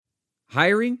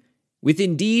Hiring? With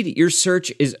Indeed, your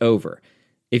search is over.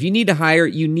 If you need to hire,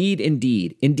 you need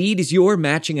Indeed. Indeed is your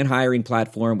matching and hiring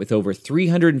platform with over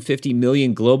 350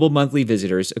 million global monthly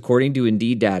visitors, according to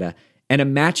Indeed data, and a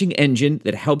matching engine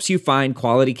that helps you find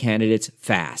quality candidates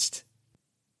fast.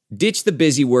 Ditch the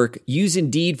busy work. Use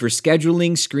Indeed for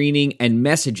scheduling, screening, and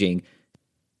messaging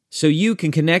so you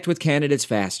can connect with candidates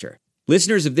faster.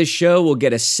 Listeners of this show will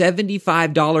get a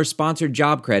 $75 sponsored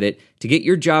job credit to get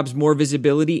your jobs more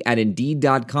visibility at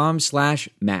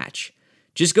Indeed.com/match.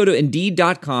 Just go to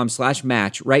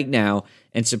Indeed.com/match right now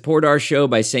and support our show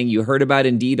by saying you heard about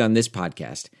Indeed on this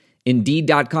podcast.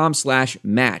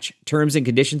 Indeed.com/match. Terms and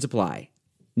conditions apply.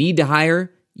 Need to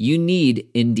hire? You need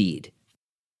Indeed.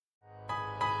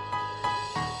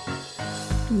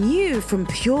 New from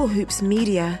Pure Hoops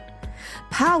Media.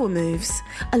 Power Moves,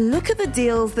 a look at the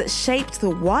deals that shaped the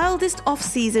wildest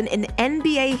offseason in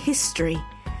NBA history.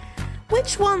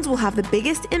 Which ones will have the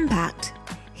biggest impact?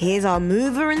 Here's our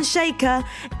mover and shaker,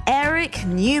 Eric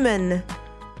Newman.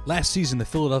 Last season, the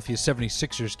Philadelphia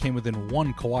 76ers came within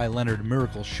one Kawhi Leonard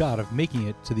miracle shot of making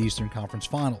it to the Eastern Conference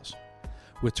Finals.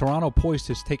 With Toronto poised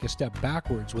to take a step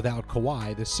backwards without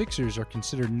Kawhi, the Sixers are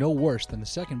considered no worse than the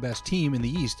second-best team in the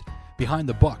East behind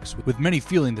the Bucks, with many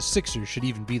feeling the Sixers should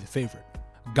even be the favorite.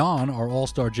 Gone are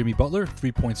all-star Jimmy Butler,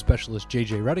 three-point specialist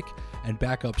J.J. Redick, and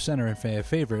backup center and fan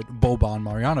favorite Boban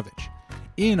Marjanovic.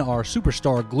 In are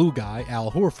superstar glue guy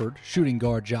Al Horford, shooting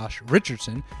guard Josh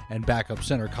Richardson, and backup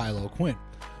center Kyle O'Quinn.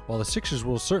 While the Sixers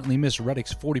will certainly miss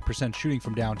Redick's 40% shooting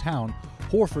from downtown,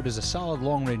 Horford is a solid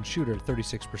long-range shooter at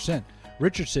 36%.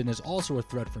 Richardson is also a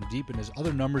threat from deep, and his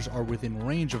other numbers are within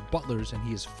range of Butler's, and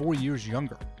he is 4 years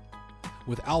younger.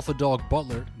 With alpha dog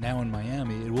Butler now in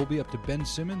Miami, it will be up to Ben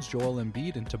Simmons, Joel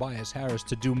Embiid, and Tobias Harris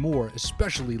to do more,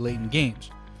 especially late in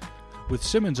games. With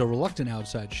Simmons a reluctant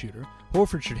outside shooter,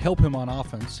 Horford should help him on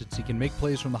offense since he can make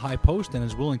plays from the high post and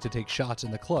is willing to take shots in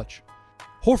the clutch.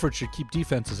 Horford should keep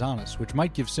defenses honest, which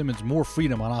might give Simmons more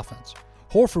freedom on offense.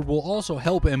 Horford will also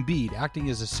help Embiid,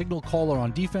 acting as a signal caller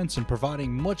on defense and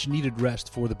providing much-needed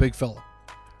rest for the big fella.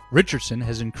 Richardson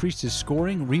has increased his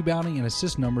scoring, rebounding, and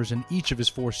assist numbers in each of his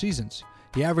 4 seasons.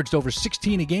 He averaged over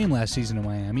 16 a game last season in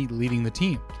Miami, leading the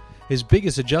team. His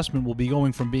biggest adjustment will be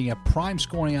going from being a prime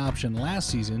scoring option last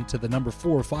season to the number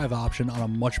 4 or 5 option on a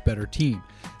much better team.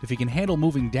 If he can handle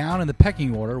moving down in the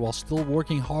pecking order while still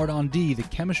working hard on D, the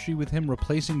chemistry with him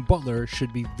replacing Butler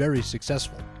should be very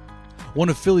successful. One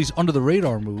of Philly's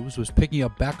under-the-radar moves was picking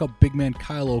up backup big man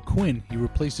Kyle O'Quinn. He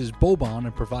replaces Boban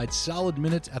and provides solid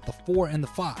minutes at the 4 and the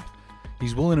 5.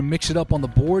 He's willing to mix it up on the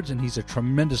boards, and he's a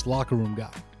tremendous locker room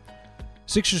guy.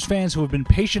 Sixers fans who have been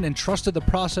patient and trusted the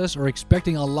process are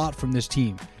expecting a lot from this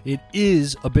team. It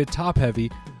is a bit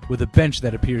top-heavy with a bench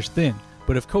that appears thin,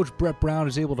 but if Coach Brett Brown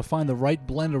is able to find the right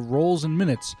blend of roles and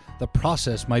minutes, the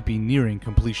process might be nearing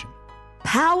completion.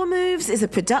 Power Moves is a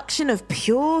production of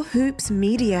Pure Hoops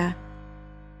Media.